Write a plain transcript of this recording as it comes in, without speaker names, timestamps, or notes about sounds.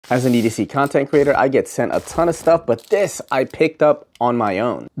As an EDC content creator, I get sent a ton of stuff, but this I picked up on my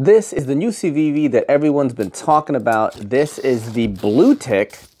own. This is the new Civivi that everyone's been talking about. This is the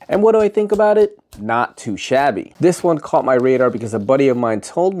Bluetick. And what do I think about it? Not too shabby. This one caught my radar because a buddy of mine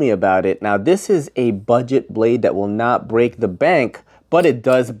told me about it. Now, this is a budget blade that will not break the bank, but it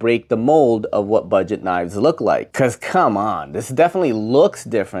does break the mold of what budget knives look like. Cause come on, this definitely looks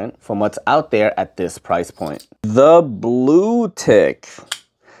different from what's out there at this price point. The Bluetick.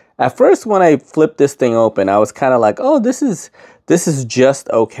 At first, when I flipped this thing open, I was kind of like, oh, this is just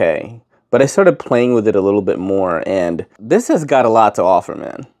okay. But I started playing with it a little bit more, and this has got a lot to offer,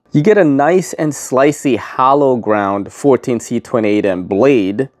 man. You get a nice and slicey hollow ground 14C28M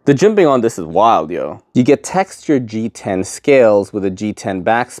blade. The jimping on this is wild, yo. You get textured G10 scales with a G10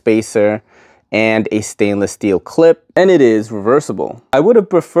 backspacer and a stainless steel clip, and it is reversible. I would have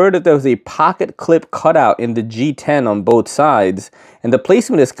preferred if there was a pocket clip cutout in the G10 on both sides, and the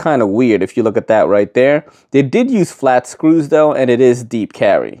placement is kind of weird if you look at that right there. They did use flat screws though, and it is deep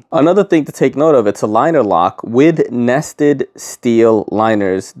carry. Another thing to take note of, it's a liner lock with nested steel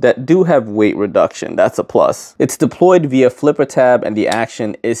liners that do have weight reduction. That's a plus. It's deployed via flipper tab, and the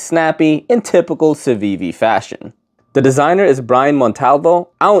action is snappy in typical Civivi fashion. The designer is Brian Montalvo.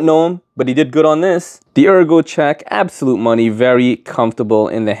 I don't know him, but he did good on this. The ergo check, absolute money, very comfortable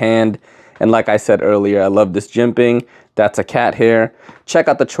in the hand. And like I said earlier, I love this jimping. That's a cat hair. Check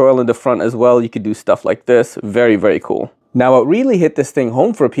out the choil in the front as well. You could do stuff like this. Very, very cool. Now, what really hit this thing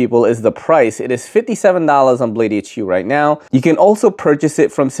home for people is the price. It is $57 on Blade HQ right now. You can also purchase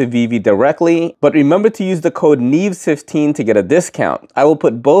it from Civivi directly, but remember to use the code Knives15 to get a discount. I will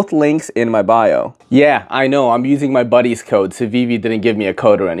put both links in my bio. Yeah, I know, I'm using my buddy's code. Civivi didn't give me a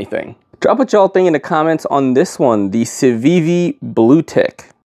code or anything. Drop what y'all think in the comments on this one, the Civivi Bluetick.